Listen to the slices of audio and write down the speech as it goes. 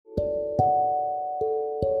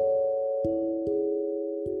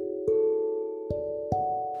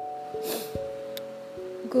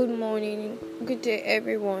Good morning, good day,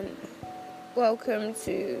 everyone. Welcome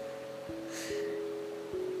to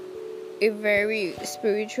a very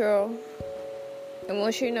spiritual,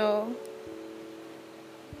 emotional,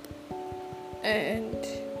 and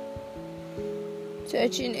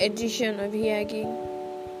touching edition of Yagi.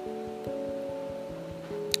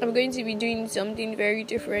 I'm going to be doing something very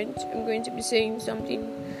different. I'm going to be saying something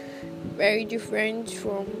very different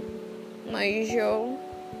from my usual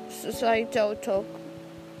societal talk.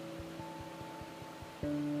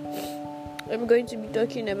 I'm going to be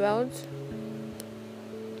talking about,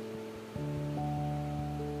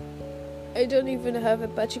 I don't even have a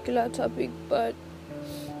particular topic, but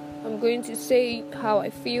I'm going to say how I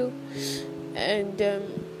feel and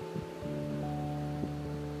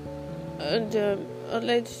I'll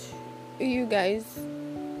let you guys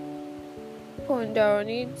ponder on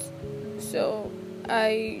it. So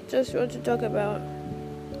I just want to talk about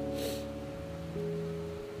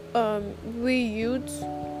we youth,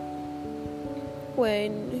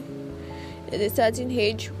 when at a certain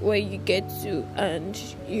age where you get to and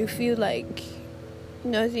you feel like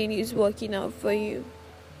nothing is working out for you.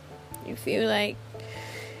 You feel like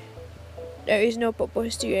there is no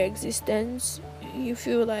purpose to your existence. You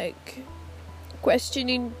feel like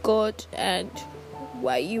questioning God and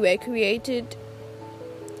why you were created.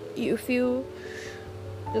 You feel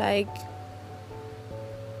like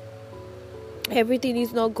everything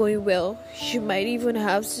is not going well. You might even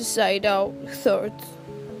have suicidal thoughts,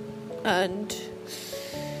 and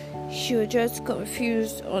you're just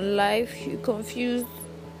confused on life. You're confused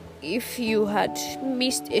if you had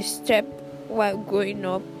missed a step while growing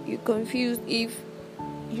up. You're confused if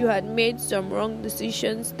you had made some wrong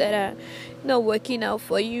decisions that are not working out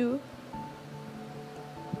for you.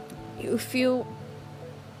 You feel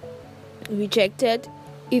rejected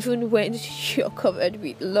even when you're covered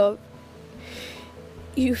with love.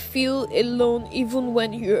 You feel alone even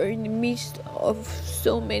when you're in the midst of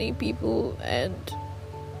so many people, and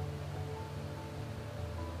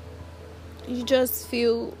you just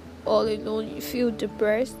feel all alone. You feel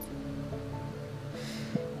depressed,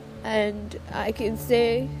 and I can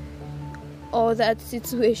say all that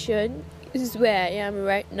situation is where I am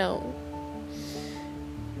right now.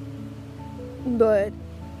 But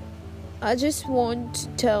I just want to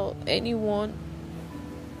tell anyone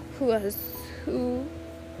who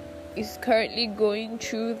is currently going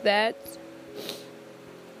through that,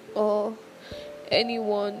 or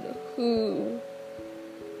anyone who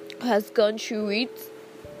has gone through it,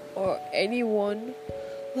 or anyone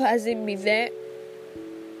who hasn't been there.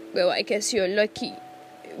 Well, I guess you're lucky,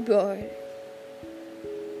 but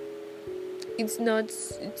it's not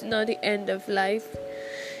the end of life.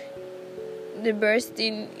 The best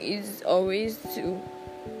thing is always to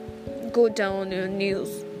go down on your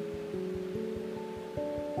knees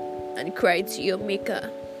and cry to your maker.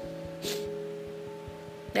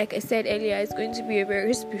 Like I said earlier, it's going to be a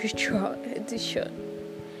very spiritual edition.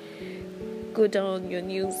 Go down on your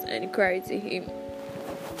knees and cry to him.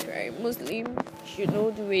 If you're a Muslim, you know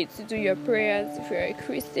the way to do your prayers. If you're a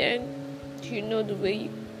Christian, you know the way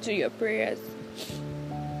to do your prayers.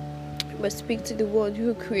 But speak to the one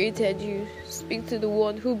who created you. Speak to the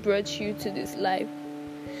one who brought you to this life,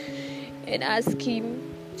 and ask him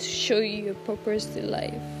to show you your purpose in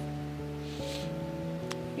life.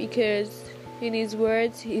 Because in his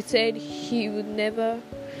words, he said he would never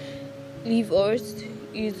leave us.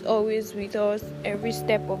 He's always with us every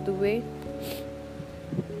step of the way.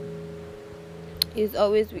 He's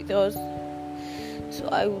always with us. So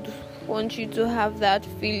I would want you to have that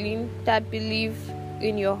feeling, that belief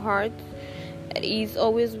in your heart that he's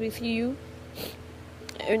always with you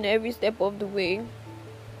in every step of the way.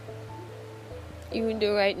 Even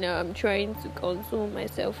though right now I'm trying to console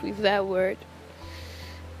myself with that word.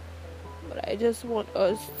 But I just want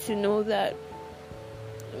us to know that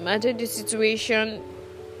no matter the situation,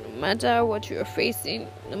 no matter what you're facing,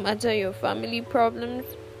 no matter your family problems,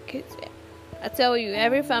 because I tell you,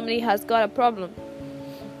 every family has got a problem.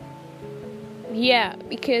 Yeah,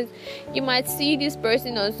 because you might see this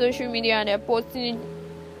person on social media and they're posting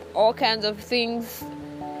all kinds of things.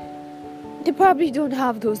 They probably don't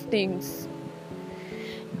have those things.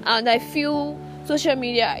 And I feel social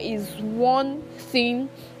media is one thing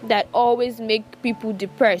that always make people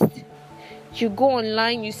depressed. You go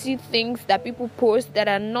online, you see things that people post that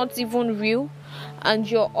are not even real, and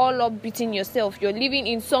you're all up beating yourself. You're living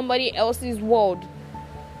in somebody else's world.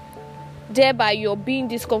 Thereby, you're being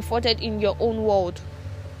discomforted in your own world.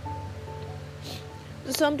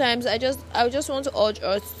 Sometimes I just want to urge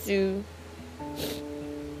us to,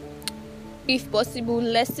 if possible,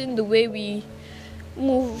 lessen the way we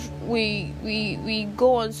we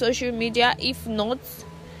go on social media. If not,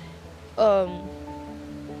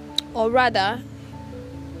 or rather,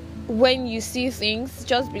 when you see things,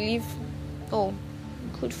 just believe, oh,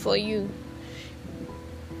 good for you.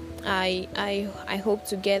 I hope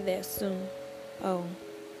to get there soon. Oh,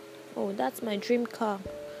 that's my dream car.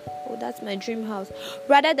 Oh, that's my dream house.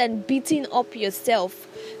 Rather than beating up yourself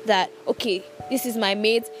that, okay, this is my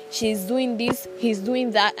mate, she's doing this, he's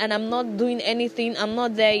doing that, and I'm not doing anything, I'm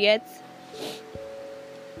not there yet.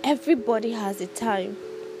 Everybody has a time.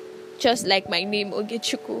 Just like my name,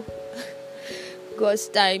 Ogechukwu. God's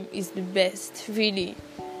time is the best, really.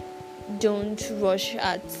 Don't rush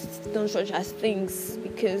at things,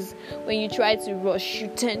 because when you try to rush, you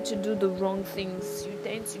tend to do the wrong things. You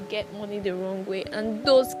tend to get money the wrong way, and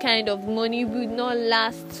those kind of money will not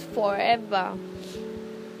last forever.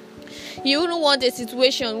 You don't want a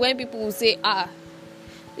situation when people will say,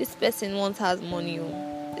 this person once has money,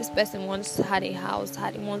 this person once had a house,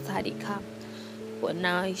 once had a car, but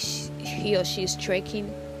now he or she is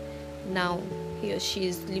trekking. Now he or she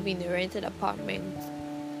is living in a rented apartment.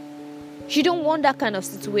 You don't want that kind of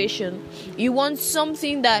situation. You want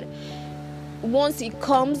something that once it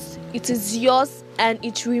comes, it is yours and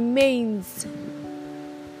it remains.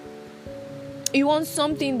 You want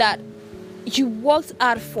something that you worked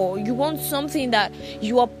hard for. You want something that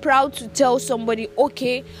you are proud to tell somebody,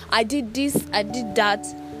 okay, I did this, I did that,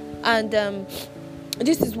 and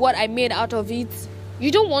this is what I made out of it.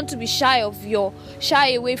 You don't want to be shy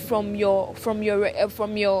away from your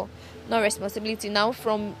not responsibility now,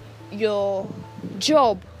 from your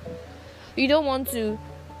job. You don't want to.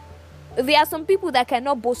 There are some people that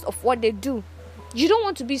cannot boast of what they do. You don't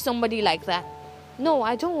want to be somebody like that. No,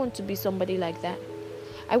 I don't want to be somebody like that.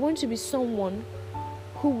 I want to be someone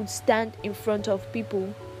who would stand in front of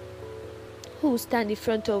people, who would stand in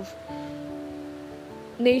front of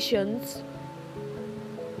nations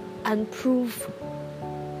and prove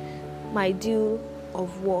my deal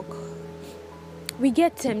of work. We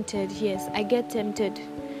get tempted, yes, I get tempted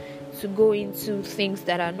to go into things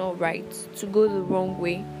that are not right, to go the wrong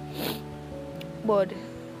way. But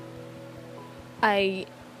I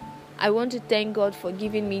want to thank God for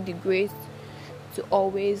giving me the grace to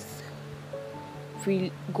always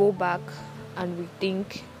go back and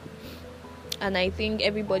rethink. And I think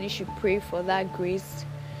everybody should pray for that grace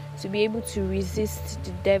to be able to resist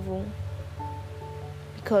the devil,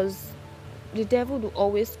 because the devil will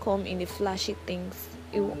always come in the flashy things.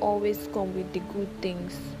 It will always come with the good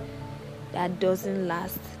things that doesn't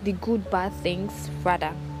last. The good bad things,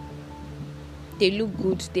 rather. They look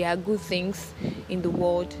good. They are good things in the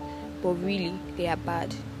world, but really they are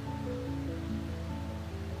bad.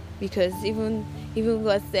 Because even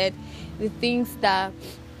God said the things that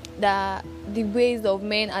the ways of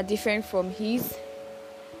men are different from His,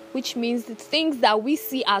 which means the things that we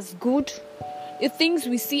see as good, the things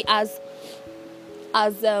we see as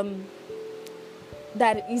that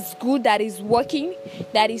is good, that is working,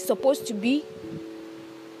 that is supposed to be,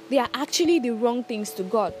 they are actually the wrong things to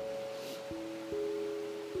God.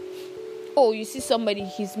 Oh, you see somebody,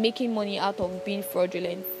 he's making money out of being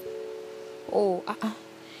fraudulent. Oh,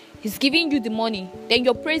 he's giving you the money, then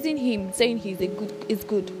you're praising him, saying it's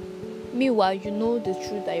good. Meanwhile, you know the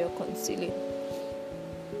truth that you're concealing.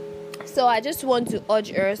 So I just want to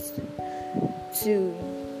urge us to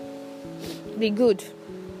be good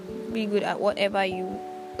at whatever you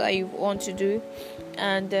want to do,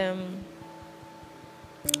 and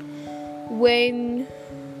when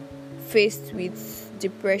faced with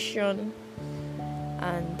depression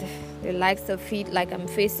and the likes of it, like I'm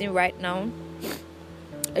facing right now,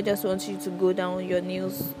 I just want you to go down on your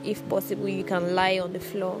knees. If possible, you can lie on the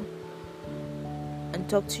floor and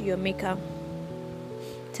talk to your maker.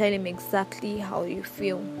 Tell him exactly how you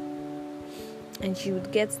feel, and you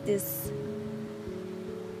would get this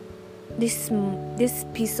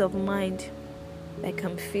peace of mind like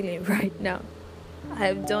I'm feeling right now. I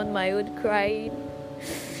have done my own crying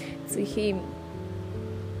to him,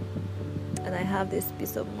 and I have this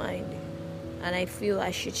peace of mind, and I feel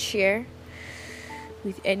I should share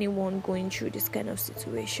with anyone going through this kind of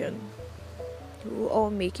situation. We will all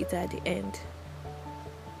make it at the end.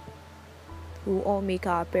 We will all make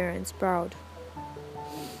our parents proud.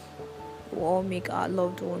 We will all make our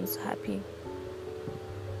loved ones happy.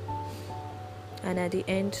 And at the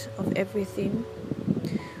end of everything,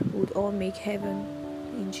 we would all make heaven.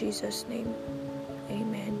 In Jesus' name,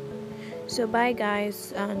 amen. So bye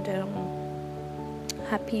guys, and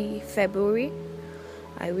happy February.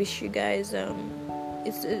 I wish you guys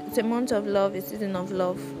it's a month of love, a season of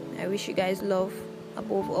love. I wish you guys love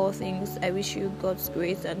above all things. I wish you God's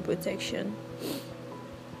grace and protection.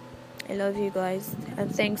 I love you guys,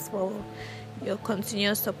 and thanks for your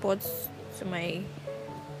continuous support to my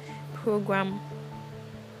program.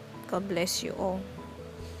 God bless you all.